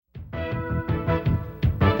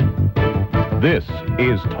This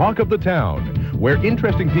is Talk of the Town, where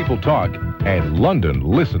interesting people talk and London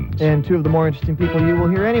listens. And two of the more interesting people you will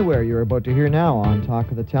hear anywhere you're about to hear now on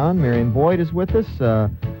Talk of the Town. Marion Boyd is with us,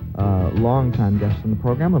 long-time guest on the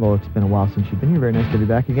program, although it's been a while since you've been here. Very nice to be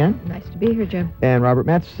back again. Nice to be here, Jim. And Robert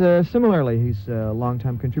Metz, similarly, he's a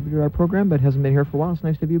long-time contributor to our program, but hasn't been here for a while. It's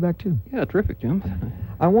nice to have you back, too. Yeah, terrific, Jim.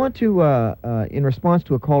 I want to, in response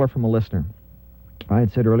to a caller from a listener, I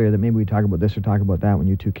had said earlier that maybe we'd talk about this or talk about that when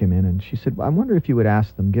you two came in, and she said, I wonder if you would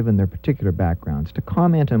ask them, given their particular backgrounds, to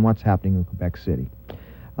comment on what's happening in Quebec City.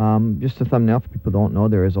 Just a thumbnail for people who don't know,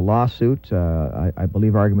 there is a lawsuit. I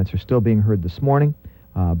believe arguments are still being heard this morning,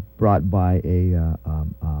 brought by a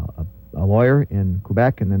lawyer in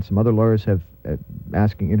Quebec, and then some other lawyers have,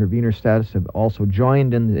 asking intervener status, have also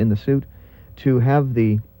joined in the suit to have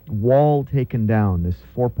the wall taken down, this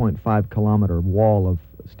 4.5-kilometer wall of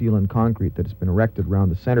steel and concrete that has been erected around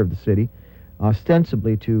the center of the city,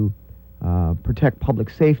 ostensibly to protect public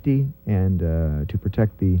safety and to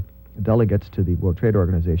protect the delegates to the World Trade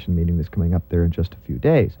Organization meeting that's coming up there in just a few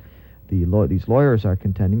days. These lawyers are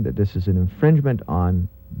contending that this is an infringement on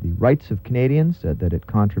the rights of Canadians, that it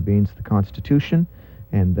contravenes the Constitution,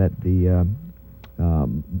 and that the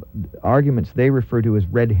arguments they refer to as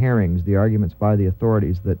red herrings, the arguments by the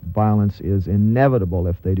authorities that violence is inevitable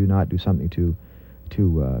if they do not do something to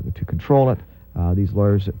control it. These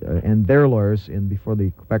lawyers and their lawyers before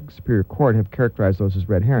the Quebec Superior Court have characterized those as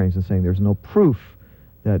red herrings and saying there's no proof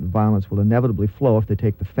that violence will inevitably flow if they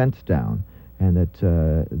take the fence down, and that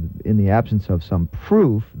in the absence of some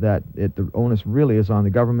proof that the onus really is on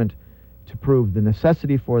the government to prove the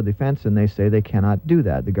necessity for the fence, and they say they cannot do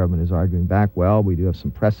that. The government is arguing back, well, we do have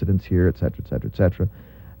some precedents here, et cetera, et cetera, et cetera.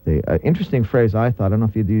 The interesting phrase, I thought, I don't know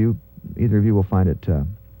if either of you will find it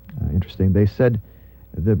interesting. They said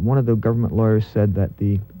that one of the government lawyers said that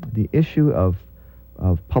the issue of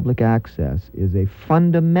public access is a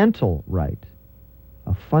fundamental right,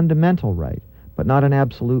 but not an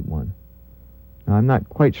absolute one. Now, I'm not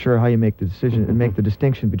quite sure how you make the decision and make the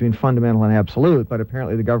distinction between fundamental and absolute, but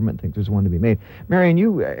apparently the government thinks there's one to be made. Marion,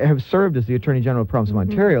 you have served as the Attorney General of the Province of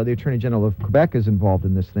Ontario. The Attorney General of Quebec is involved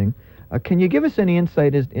in this thing. Can you give us any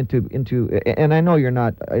insight into? And I know you're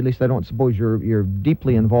not. At least I don't suppose you're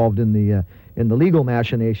deeply involved in the legal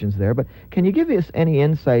machinations there. But can you give us any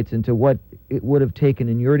insights into what it would have taken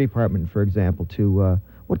in your department, for example, to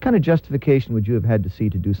what kind of justification would you have had to see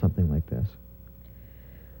to do something like this?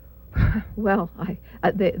 Well,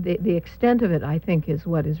 the extent of it, I think, is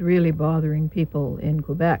what is really bothering people in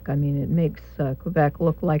Quebec. I mean, it makes Quebec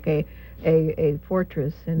look like a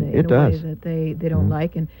fortress in a way that they don't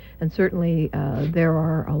like, and certainly there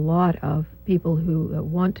are a lot of people who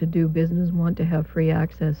want to do business, want to have free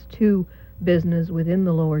access to business within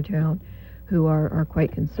the lower town, who are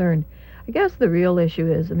quite concerned. I guess the real issue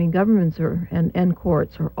is, I mean, governments and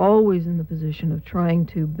courts are always in the position of trying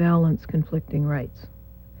to balance conflicting rights.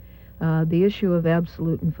 The issue of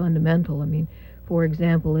absolute and fundamental, I mean, for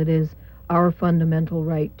example, it is our fundamental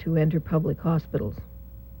right to enter public hospitals,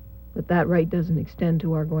 but that right doesn't extend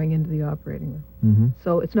to our going into the operating room. Mm-hmm.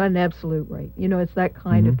 So it's not an absolute right. You know, it's that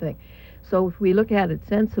kind of thing. So if we look at it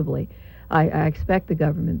sensibly, I expect the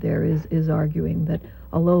government there is arguing that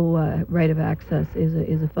although right of access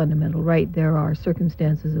is a fundamental right, there are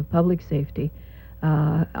circumstances of public safety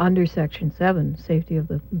under Section 7, safety of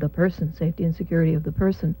the person, safety and security of the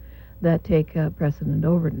person, that take precedent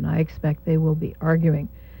over it. And I expect they will be arguing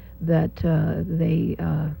that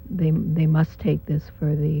they must take this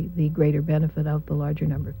for the greater benefit of the larger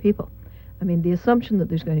number of people. I mean, the assumption that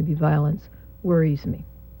there's going to be violence worries me.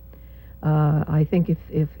 I think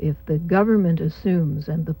if the government assumes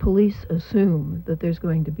and the police assume that there's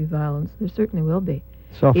going to be violence, there certainly will be.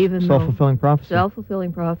 Self-fulfilling prophecy.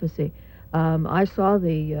 Self-fulfilling prophecy. I saw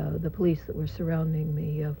the police that were surrounding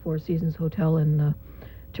the Four Seasons Hotel in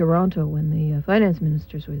Toronto when the finance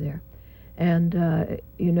ministers were there. And,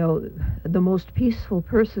 you know, the most peaceful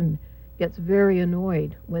person gets very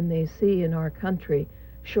annoyed when they see in our country,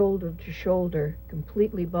 shoulder to shoulder,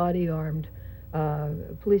 completely body-armed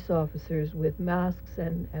police officers with masks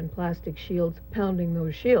and plastic shields pounding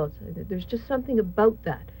those shields. There's just something about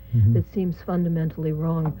that that seems fundamentally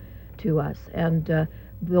wrong to us. And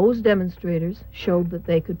those demonstrators showed that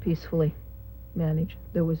they could peacefully manage.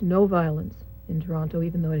 There was no violence in Toronto,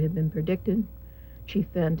 even though it had been predicted. Chief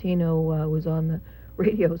Fantino was on the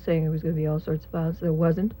radio saying there was going to be all sorts of violence. There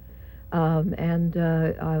wasn't.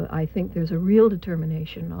 I think there's a real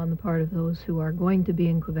determination on the part of those who are going to be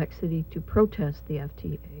in Quebec City to protest the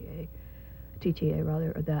TTA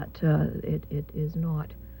rather, that it is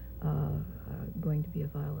not going to be a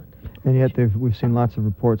violent. And yet we've seen lots of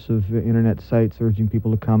reports of internet sites urging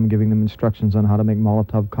people to come, giving them instructions on how to make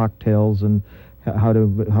Molotov cocktails and how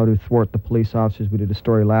to thwart the police officers. We did a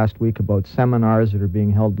story last week about seminars that are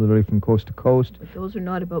being held literally from coast to coast. But those are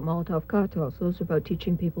not about Molotov cocktails. Those are about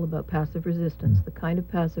teaching people about passive resistance, the kind of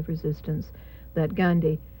passive resistance that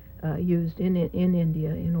Gandhi used in India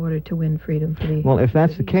in order to win freedom for the... Well, if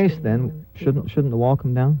that's the case, then shouldn't the wall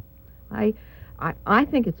come down? I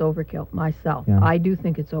think it's overkill myself. Yeah. I do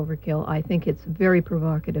think it's overkill. I think it's very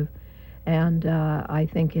provocative. And I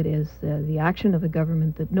think it is the action of a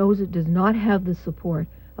government that knows it does not have the support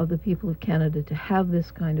of the people of Canada to have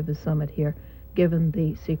this kind of a summit here, given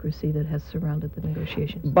the secrecy that has surrounded the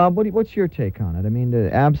negotiations. Bob, what's your take on it? I mean,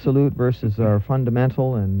 the absolute versus our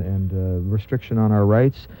fundamental and restriction on our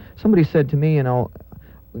rights. Somebody said to me,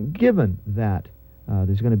 given that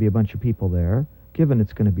there's going to be a bunch of people there, given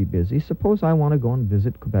it's going to be busy, suppose I want to go and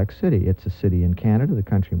visit Quebec City. It's a city in Canada, the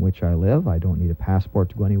country in which I live. I don't need a passport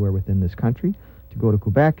to go anywhere within this country. To go to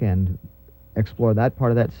Quebec and explore that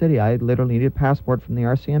part of that city, I literally need a passport from the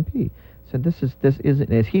RCMP. Said this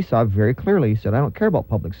isn't, as he saw very clearly, he said, I don't care about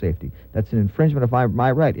public safety. That's an infringement of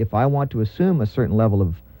my right. If I want to assume a certain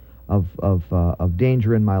level of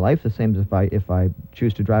danger in my life, the same as if I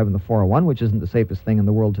choose to drive in the 401, which isn't the safest thing in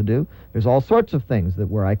the world to do. There's all sorts of things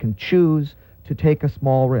where I can choose to take a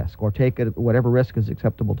small risk or take whatever risk is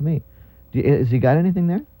acceptable to me. Has he got anything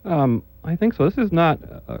there? I think so. This is not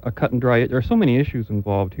a cut and dry. There are so many issues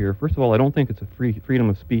involved here. First of all, I don't think it's a freedom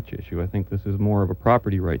of speech issue. I think this is more of a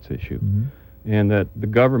property rights issue. Mm-hmm. And that the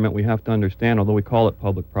government, we have to understand, although we call it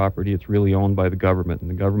public property, it's really owned by the government,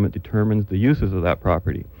 and the government determines the uses of that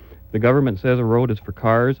property. The government says a road is for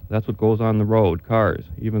cars, that's what goes on the road, cars.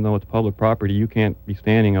 Even though it's public property, you can't be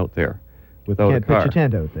standing out there without a car. Can't pitch a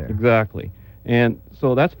tent out there. Exactly. And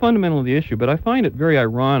so that's fundamentally the issue. But I find it very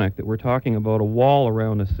ironic that we're talking about a wall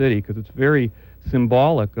around a city, because it's very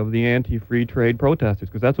symbolic of the anti-free trade protesters,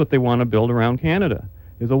 because that's what they want to build around Canada,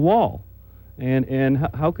 is a wall. And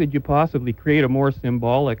how could you possibly create a more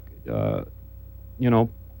symbolic,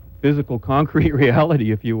 physical, concrete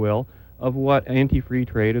reality, if you will, of what anti-free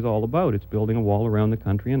trade is all about? It's building a wall around the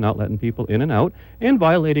country and not letting people in and out and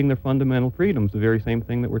violating their fundamental freedoms, the very same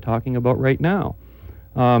thing that we're talking about right now.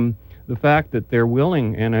 The fact that they're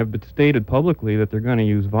willing and have stated publicly that they're going to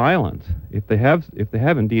use violence, if they have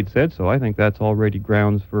indeed said so, I think that's already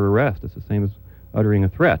grounds for arrest. It's the same as uttering a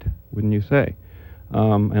threat, wouldn't you say?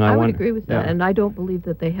 I would agree with that, and I don't believe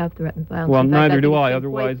that they have threatened violence. Well, in fact, neither do I. think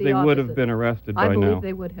Otherwise, quite they the would have opposite. been arrested by now. I believe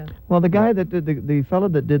they would have. Well, the guy that did the fellow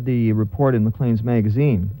that did the report in Maclean's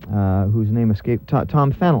magazine, whose name escaped,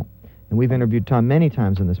 Tom Fennell, and we've interviewed Tom many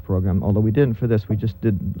times in this program, although we didn't for this. We just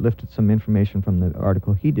lifted some information from the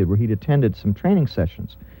article he did, where he'd attended some training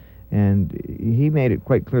sessions. And he made it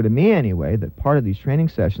quite clear to me anyway that part of these training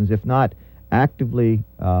sessions, if not actively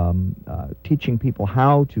teaching people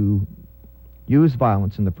how to use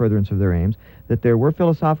violence in the furtherance of their aims, that there were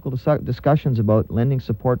philosophical discussions about lending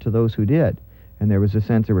support to those who did. And there was a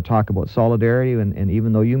sense, there were talk about solidarity, and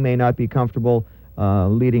even though you may not be comfortable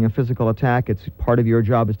leading a physical attack, it's part of your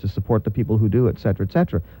job is to support the people who do, et cetera, et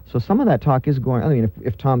cetera. So some of that talk is going, I mean,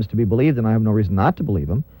 if Tom is to be believed, then I have no reason not to believe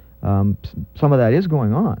him, some of that is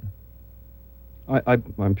going on.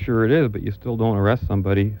 I'm sure it is, but you still don't arrest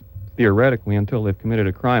somebody theoretically until they've committed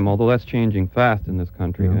a crime, although that's changing fast in this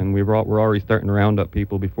country, yeah. And we're already starting to round up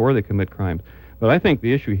people before they commit crimes. But I think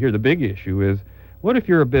the issue here, the big issue is, what if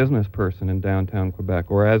you're a business person in downtown Quebec,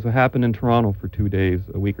 or as happened in Toronto for 2 days,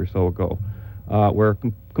 a week or so ago, where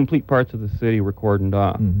complete parts of the city were cordoned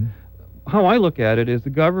off. Mm-hmm. How I look at it is the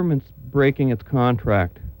government's breaking its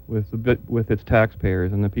contract with its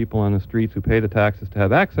taxpayers and the people on the streets who pay the taxes to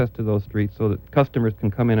have access to those streets so that customers can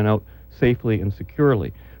come in and out safely and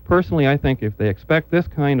securely. Personally, I think if they expect this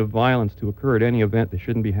kind of violence to occur at any event, they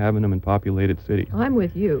shouldn't be having them in populated cities. I'm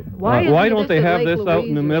with you. Why don't they have this out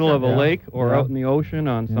in the middle of a lake or out in the ocean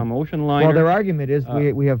on some ocean liner? Well, their argument is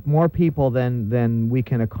we have more people than we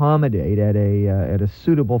can accommodate at a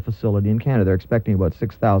suitable facility in Canada. They're expecting about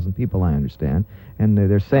 6,000 people, I understand, and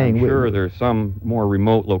they're saying... I'm sure there's some more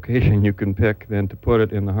remote location you can pick than to put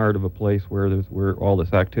it in the heart of a place where all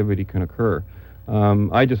this activity can occur.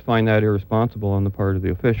 I just find that irresponsible on the part of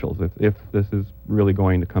the officials if this is really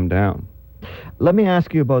going to come down. Let me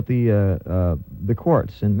ask you about the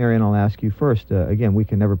courts, and Marion, I'll ask you first. Again, we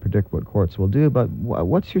can never predict what courts will do, but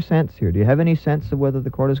what's your sense here? Do you have any sense of whether the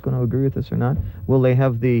court is going to agree with this or not? Will they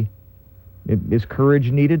have is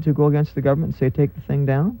courage needed to go against the government and say take the thing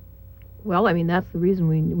down? Well, I mean, that's the reason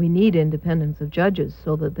we need independence of judges,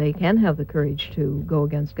 so that they can have the courage to go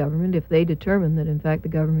against government if they determine that, in fact, the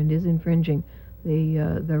government is infringing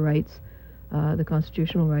the rights, the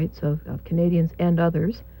constitutional rights of Canadians and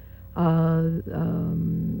others, then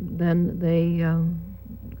they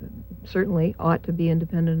certainly ought to be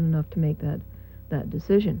independent enough to make that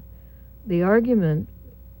decision. The argument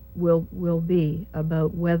will be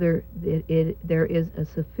about whether there is a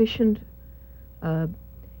sufficient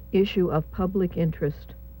issue of public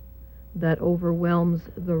interest that overwhelms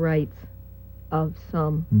the rights of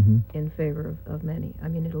some in favor of many. I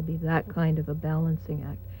mean, it'll be that kind of a balancing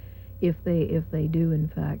act if they do in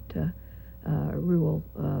fact rule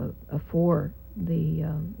for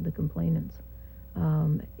the complainants.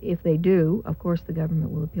 If they do, of course, the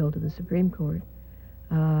government will appeal to the Supreme Court.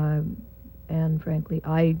 And frankly,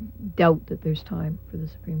 I doubt that there's time for the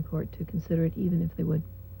Supreme Court to consider it, even if they would.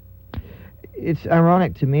 It's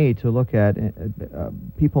ironic to me to look at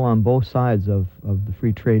people on both sides of the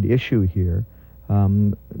free trade issue here.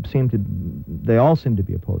 They all seem to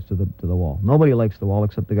be opposed to the wall. Nobody likes the wall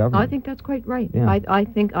except the government. I think that's quite right. Yeah. I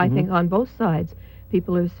think on both sides,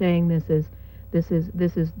 people are saying this is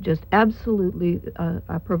just absolutely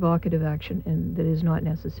a provocative action and that is not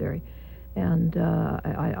necessary. And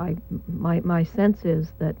my sense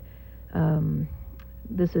is that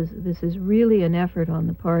this is really an effort on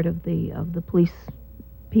the part of the police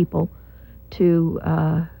people to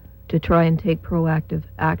try and take proactive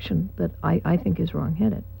action that I think is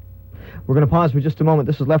wrong-headed. We're going to pause for just a moment.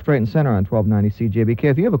 This is Left, Right, and Center on 1290 CJBK.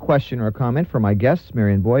 If you have a question or a comment for my guests,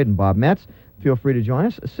 Marion Boyd and Bob Metz, feel free to join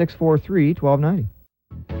us, 643-1290.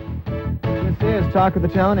 This is Talk of the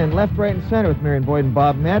Town and Left, Right, and Center with Marion Boyd and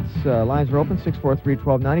Bob Metz. Lines are open,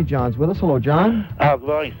 643-1290. John's with us. Hello, John. Good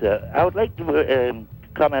morning, sir. I would like to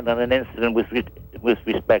comment on an incident with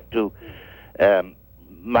respect to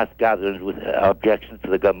mass gatherings with objections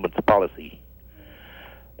to the government's policy.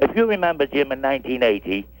 If you remember, Jim, in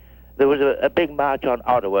 1980, there was a big march on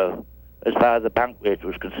Ottawa as far as the bank rates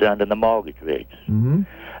was concerned and the mortgage rates. Mm-hmm.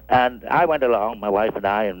 And I went along, my wife and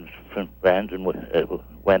I and some friends, and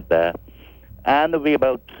went there. And there'll be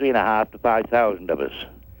about 3,500 to 5,000 of us.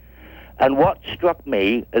 And what struck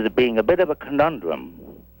me as being a bit of a conundrum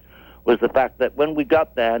was the fact that when we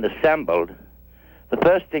got there and assembled, the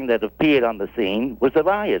first thing that appeared on the scene was the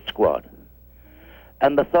riot squad.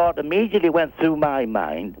 And the thought immediately went through my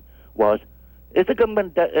mind was, is the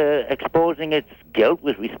government exposing its guilt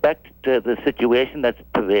with respect to the situation that's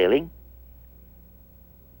prevailing?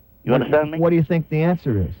 You understand me? What do you think the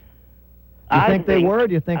answer is? Do you think they were, or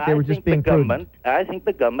do you think they were just being prudent? I think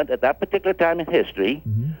the government, at that particular time in history,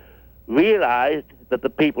 realized that the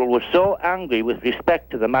people were so angry with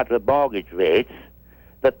respect to the matter of mortgage rates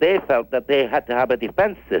that they felt that they had to have a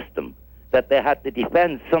defense system, that they had to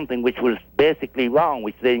defend something which was basically wrong,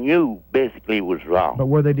 which they knew basically was wrong. But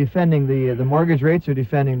were they defending the mortgage rates or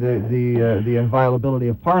defending the inviolability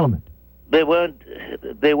of Parliament? They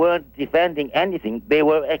weren't defending anything. They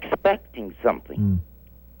were expecting something.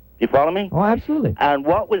 You follow me? Oh, absolutely. And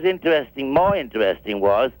what was more interesting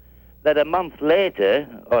was that a month later,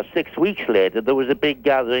 or 6 weeks later, there was a big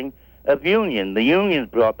gathering of unions. The unions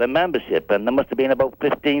brought their membership, and there must have been about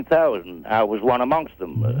 15,000. I was one amongst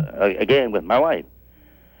them, again with my wife.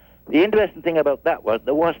 The interesting thing about that was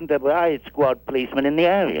there wasn't a riot squad policeman in the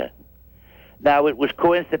area. Now, it was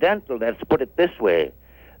coincidental, let's put it this way,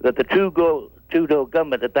 that the Trudeau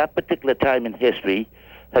government at that particular time in history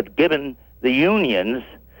had given the unions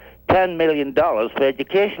 $10 million for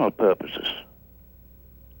educational purposes.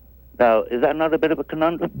 Now, is that not a bit of a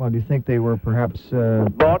conundrum? Well, do you think they were perhaps...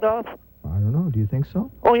 bought off? I don't know. Do you think so?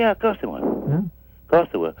 Oh, yeah, of course they were. Yeah? Of course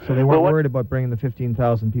they were. So they weren't worried about bringing the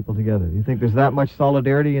 15,000 people together. Do you think there's that much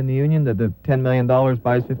solidarity in the union that the $10 million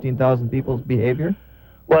buys 15,000 people's behavior?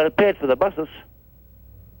 Well, it paid for the buses.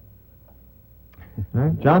 All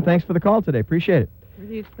right. John, thanks for the call today. Appreciate it.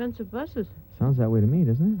 Pretty expensive buses. Sounds that way to me,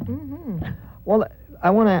 doesn't it? Mm-hmm. Well,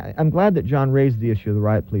 I'm glad that John raised the issue of the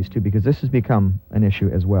riot police, too, because this has become an issue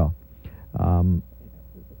as well.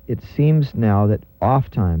 It seems now that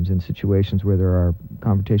oftentimes in situations where there are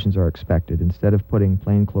confrontations are expected, instead of putting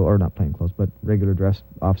not plainclothes, but regular dress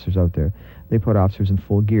officers out there, they put officers in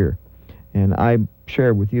full gear. And I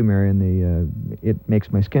share with you, Marion, it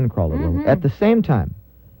makes my skin crawl a little. At the same time,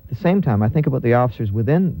 I think about the officers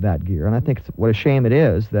within that gear, and I think what a shame it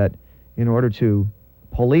is that in order to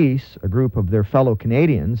police a group of their fellow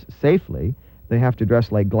Canadians safely, they have to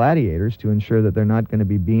dress like gladiators to ensure that they're not going to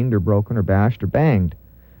be beamed or broken or bashed or banged.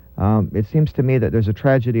 It seems to me that there's a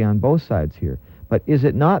tragedy on both sides here. But is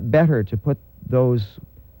it not better to put those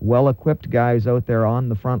well-equipped guys out there on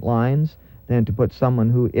the front lines than to put someone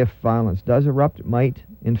who, if violence does erupt, might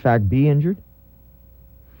in fact be injured?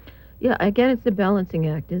 Yeah, again, it's a balancing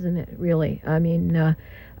act, isn't it, really? I mean,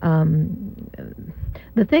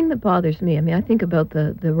 The thing that bothers me, I mean, I think about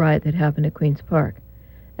the riot that happened at Queen's Park,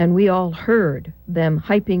 and we all heard them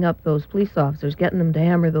hyping up those police officers, getting them to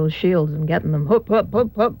hammer those shields and getting them hoop, hoop,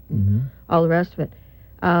 hoop, hoop, all the rest of it.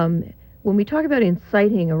 When we talk about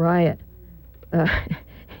inciting a riot,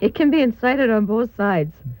 it can be incited on both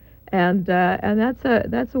sides, and that's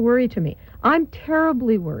a worry to me. I'm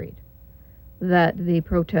terribly worried that the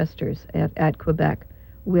protesters at Quebec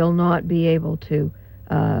will not be able to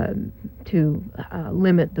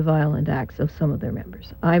limit the violent acts of some of their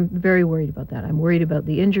members. I'm very worried about that. I'm worried about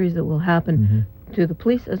the injuries that will happen to the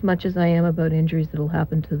police as much as I am about injuries that will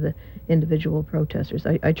happen to the individual protesters.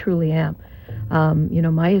 I truly am.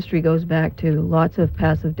 My history goes back to lots of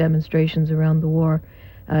passive demonstrations around the war.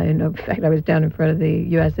 In fact, I was down in front of the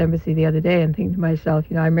U.S. Embassy the other day and thinking to myself,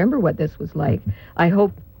 I remember what this was like. I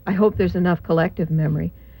hope there's enough collective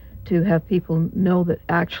memory to have people know that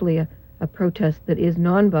actually a protest that is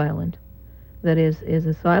nonviolent, that is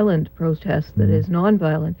a silent protest that is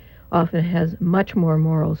nonviolent, often has much more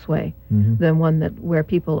moral sway than one where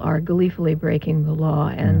people are gleefully breaking the law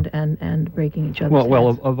and breaking each other's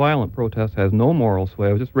heads. A violent protest has no moral sway.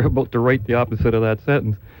 I was just about to write the opposite of that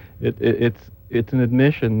sentence. It's an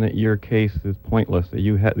admission that your case is pointless. That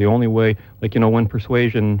you the only way, when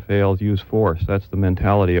persuasion fails, use force. That's the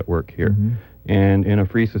mentality at work here. And in a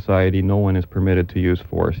free society, no one is permitted to use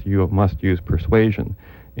force. You must use persuasion.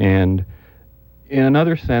 And in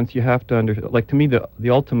another sense, you have to understand, to me, the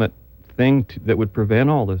ultimate thing that would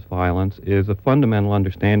prevent all this violence is a fundamental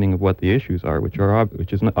understanding of what the issues are, which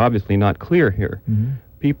is obviously not clear here.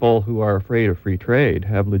 People who are afraid of free trade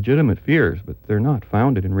have legitimate fears, but they're not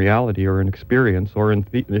founded in reality or in experience or in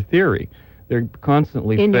theory. They're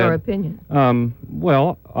constantly fed. In your opinion?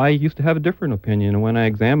 Well, I used to have a different opinion, and when I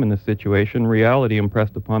examined the situation, reality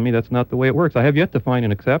impressed upon me that's not the way it works. I have yet to find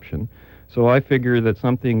an exception. So I figure that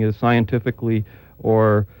something is scientifically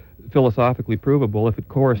or philosophically provable if it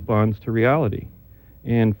corresponds to reality.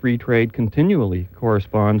 And free trade continually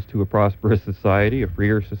corresponds to a prosperous society, a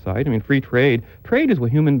freer society. I mean, trade is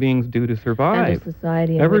what human beings do to survive. And a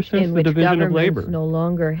society ever since the division of labor. No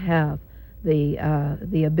longer have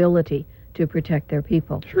the ability to protect their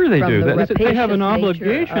people. Sure they do. They have an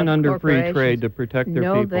obligation under free trade to protect their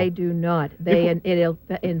people. No, they do not. It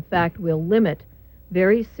in fact will limit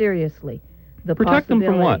very seriously the protect possibility.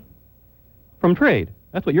 Them from what? From trade.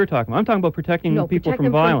 That's what you're talking about. I'm talking about protecting people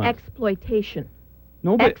from violence. From exploitation.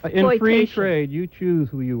 No, but in free trade, you choose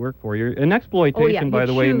who you work for. An exploitation, by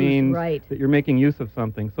the way, means that you're making use of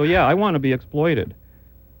something. So yeah, I want to be exploited.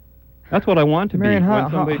 That's what I want to Marion,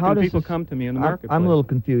 be when people come to me in the marketplace. I'm a little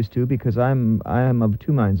confused too, because I am of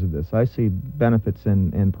two minds of this. I see benefits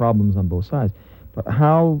and problems on both sides. But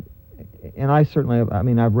how, and I certainly,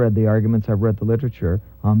 I've read the arguments, I've read the literature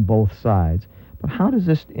on both sides, but how does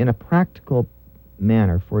this, in a practical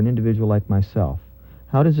manner, for an individual like myself,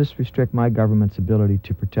 how does this restrict my government's ability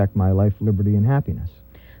to protect my life, liberty, and happiness?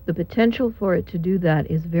 The potential for it to do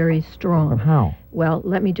that is very strong. But how? Well,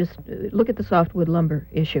 let me just look at the softwood lumber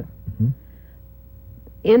issue.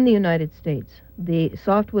 In the United States, the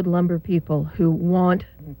softwood lumber people who want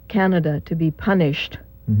Canada to be punished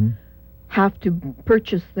have to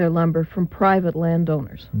purchase their lumber from private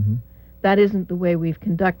landowners. That isn't the way we've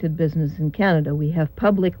conducted business in Canada. We have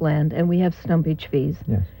public land and we have stumpage fees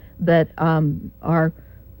that are,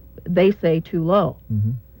 they say, too low.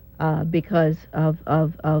 Because of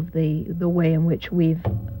the way in which we've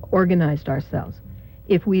organized ourselves.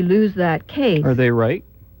 If we lose that case... Are they right?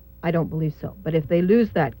 I don't believe so. But if they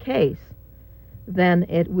lose that case, then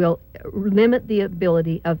it will limit the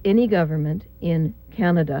ability of any government in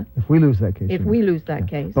Canada... If we lose that case. If we lose that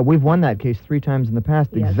case. But we've won that case 3 times in the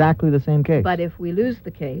past, exactly the same case. But if we lose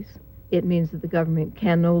the case, it means that the government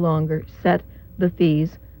can no longer set the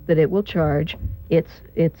fees that it will charge its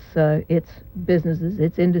businesses,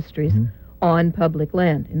 its industries on public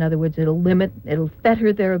land. In other words, it'll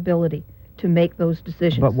fetter their ability to make those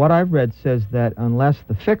decisions. But what I've read says that unless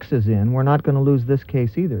the fix is in, we're not going to lose this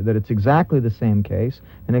case either, that it's exactly the same case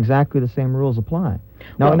and exactly the same rules apply.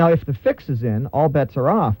 Now, if the fix is in, all bets are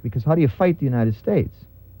off, because how do you fight the United States?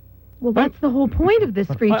 Well, that's the whole point of this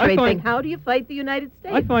free trade thing. How do you fight the United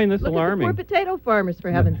States? I find this alarming. alarming. Look at the poor potato farmers,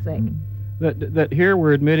 for heaven's sake. That here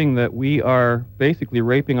we're admitting that we are basically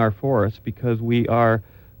raping our forests because we are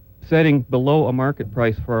setting below a market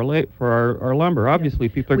price for our lumber. Obviously,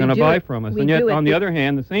 people are going to buy from us. And yet, on the other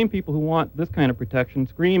hand, the same people who want this kind of protection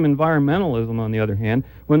scream environmentalism on the other hand,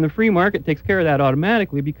 when the free market takes care of that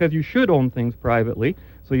automatically, because you should own things privately,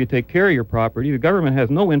 so you take care of your property. The government has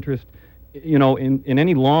no interest in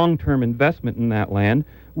any long-term investment in that land,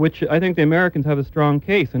 which I think the Americans have a strong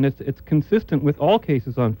case, and it's consistent with all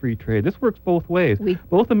cases on free trade. This works both ways.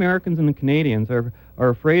 Both Americans and the Canadians are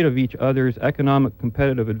afraid of each other's economic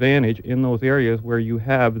competitive advantage in those areas where you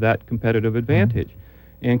have that competitive advantage.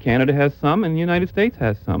 And Canada has some, and the United States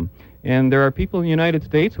has some. And there are people in the United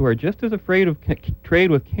States who are just as afraid of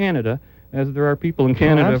trade with Canada as there are people in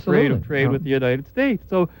Canada afraid of trade with the United States.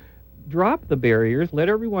 So drop the barriers, let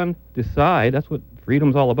everyone decide. That's what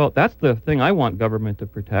freedom's all about. That's the thing I want government to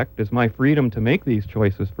protect, is my freedom to make these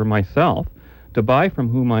choices for myself, to buy from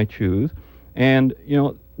whom I choose. And,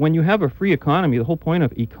 when you have a free economy, the whole point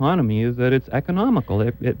of economy is that it's economical.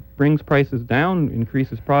 It brings prices down,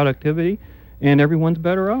 increases productivity, and everyone's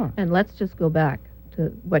better off. And let's just go back to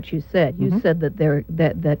what you said. You said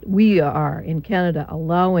that we are, in Canada,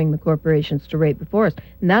 allowing the corporations to rape the forest,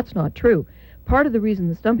 and that's not true. Part of the reason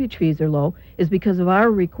the stumpage fees are low is because of our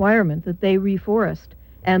requirement that they reforest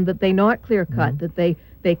and that they not clear cut, that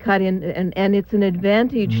they cut in, and it's an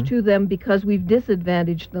advantage to them because we've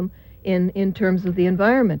disadvantaged them in terms of the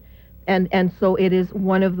environment. And so it is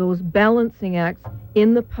one of those balancing acts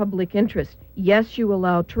in the public interest. Yes, you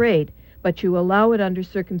allow trade, but you allow it under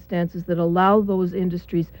circumstances that allow those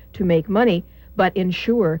industries to make money, but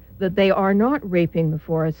ensure that they are not raping the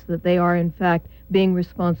forests, that they are, in fact, being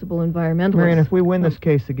responsible environmentalists. Marion, if we win this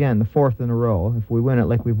case again, the fourth in a row, if we win it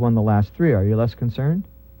like we've won the last three, are you less concerned?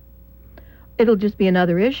 It'll just be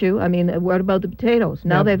another issue. I mean, what about the potatoes?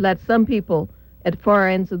 Now they've let some people at far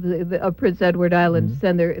ends of Prince Edward Island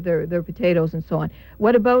send their potatoes and so on.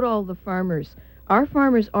 What about all the farmers? Our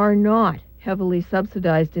farmers are not heavily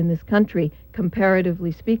subsidized in this country,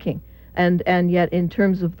 comparatively speaking. And yet, in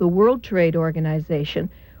terms of the World Trade Organization,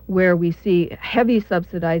 where we see heavy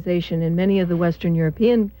subsidization in many of the Western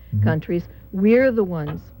European countries, we're the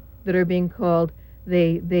ones that are being called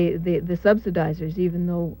the subsidizers, even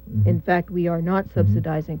though, in fact, we are not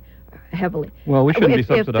subsidizing heavily. Well, we shouldn't be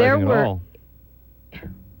subsidizing at all.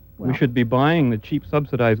 We should be buying the cheap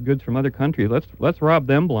subsidized goods from other countries. Let's rob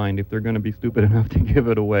them blind if they're going to be stupid enough to give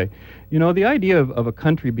it away. The idea of a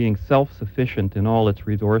country being self-sufficient in all its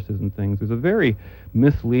resources and things is a very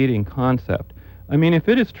misleading concept. I mean, if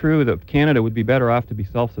it is true that Canada would be better off to be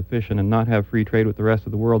self-sufficient and not have free trade with the rest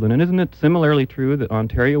of the world, then isn't it similarly true that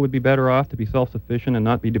Ontario would be better off to be self-sufficient and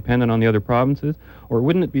not be dependent on the other provinces? Or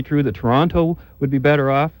wouldn't it be true that Toronto would be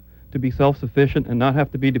better off to be self-sufficient and not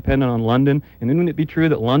have to be dependent on London? And wouldn't it be true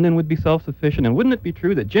that London would be self-sufficient? And wouldn't it be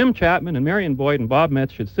true that Jim Chapman and Marion Boyd and Bob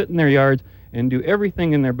Metz should sit in their yards and do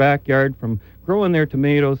everything in their backyard, from growing their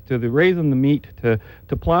tomatoes to raising the meat to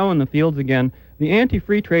plowing the fields again? The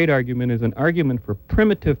anti-free trade argument is an argument for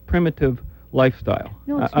primitive lifestyle.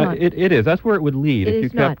 No, it's not. It is. That's where it would lead if you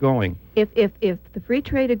kept going. If the free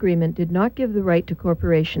trade agreement did not give the right to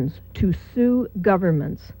corporations to sue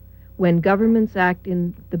governments when governments act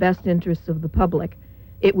in the best interests of the public,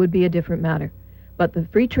 it would be a different matter. But the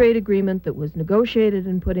free trade agreement that was negotiated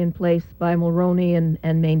and put in place by Mulroney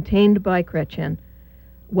and maintained by Chrétien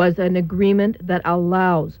was an agreement that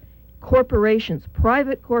allows corporations,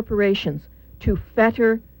 private corporations, to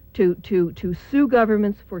fetter, to sue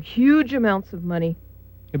governments for huge amounts of money.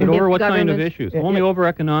 Yeah, but over what kind of issues? Only over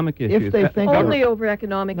economic issues. If they think only over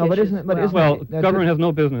economic issues. Government has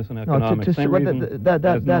no business in economics.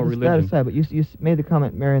 That aside, but you made the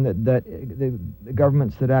comment, Marion, that the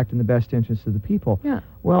governments that act in the best interests of the people. Yeah.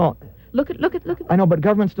 Well, look at. I know, but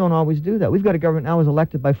governments don't always do that. We've got a government now is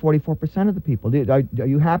elected by 44% of the people. Are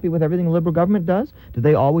you happy with everything the Liberal government does? Do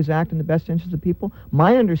they always act in the best interests of the people?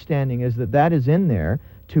 My understanding is that is in there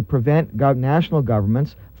to prevent national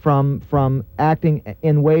governments from acting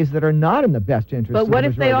in ways that are not in the best interest of the majority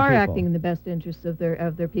of the people. But what if they are acting in the best interests of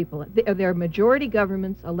their people? They're majority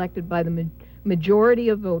governments elected by the majority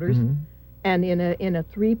of voters, and in a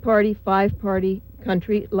 3-party, 5-party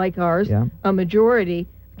country like ours, a majority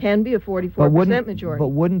can be a 44% majority. But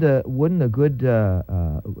wouldn't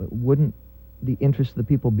the interests of the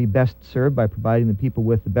people be best served by providing the people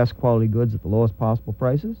with the best quality goods at the lowest possible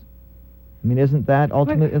prices? I mean, isn't that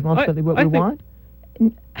ultimately what we want?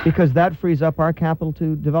 Because that frees up our capital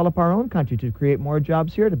to develop our own country, to create more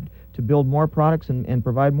jobs here, to build more products and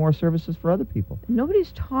provide more services for other people.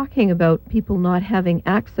 Nobody's talking about people not having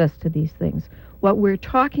access to these things. What we're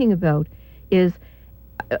talking about is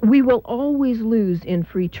we will always lose in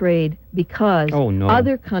free trade because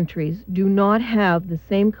other countries do not have the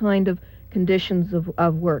same kind of conditions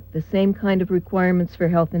of work, the same kind of requirements for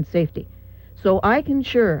health and safety. So I can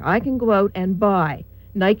go out and buy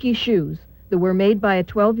Nike shoes that were made by a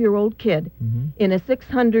 12-year-old kid in a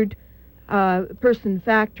 600 person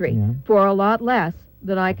factory for a lot less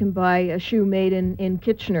that I can buy a shoe made in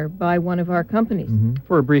Kitchener by one of our companies.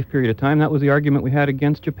 For a brief period of time, that was the argument we had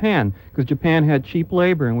against Japan, because Japan had cheap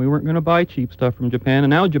labor and we weren't going to buy cheap stuff from Japan. And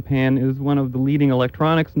now Japan is one of the leading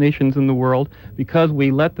electronics nations in the world because we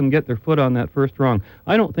let them get their foot on that first rung.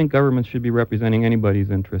 I don't think governments should be representing anybody's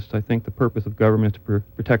interests. I think the purpose of government is to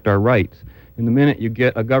protect our rights. And the minute you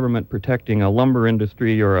get a government protecting a lumber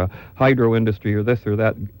industry or a hydro industry or this or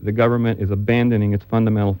that, the government is abandoning its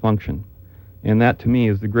fundamental function. And that, to me,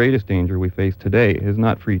 is the greatest danger we face today, is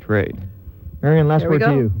not free trade. Marion, last word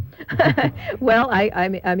to you. Well,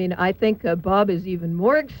 I mean, I think Bob is even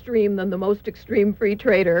more extreme than the most extreme free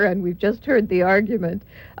trader, and we've just heard the argument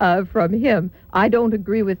from him. I don't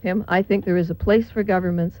agree with him. I think there is a place for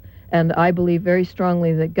governments, and I believe very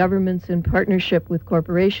strongly that governments in partnership with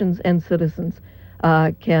corporations and citizens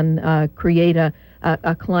can create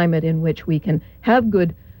a climate in which we can have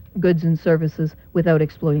good goods and services without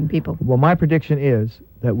exploiting people. Well, my prediction is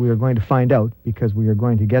that we are going to find out, because we are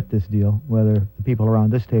going to get this deal, whether the people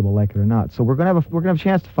around this table like it or not. So we're going to have a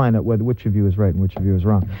chance to find out which of you is right and which of you is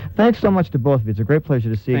wrong. Thanks so much to both of you. It's a great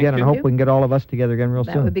pleasure to see you again, and I hope we can get all of us together again real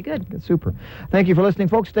soon. That would be good. Super. Thank you for listening,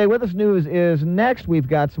 folks. Stay with us. News is next. We've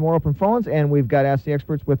got some more open phones, and we've got Ask the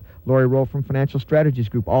Experts with Laurie Rowe from Financial Strategies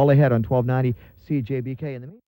Group, all ahead on 1290 CJBK. In the meantime,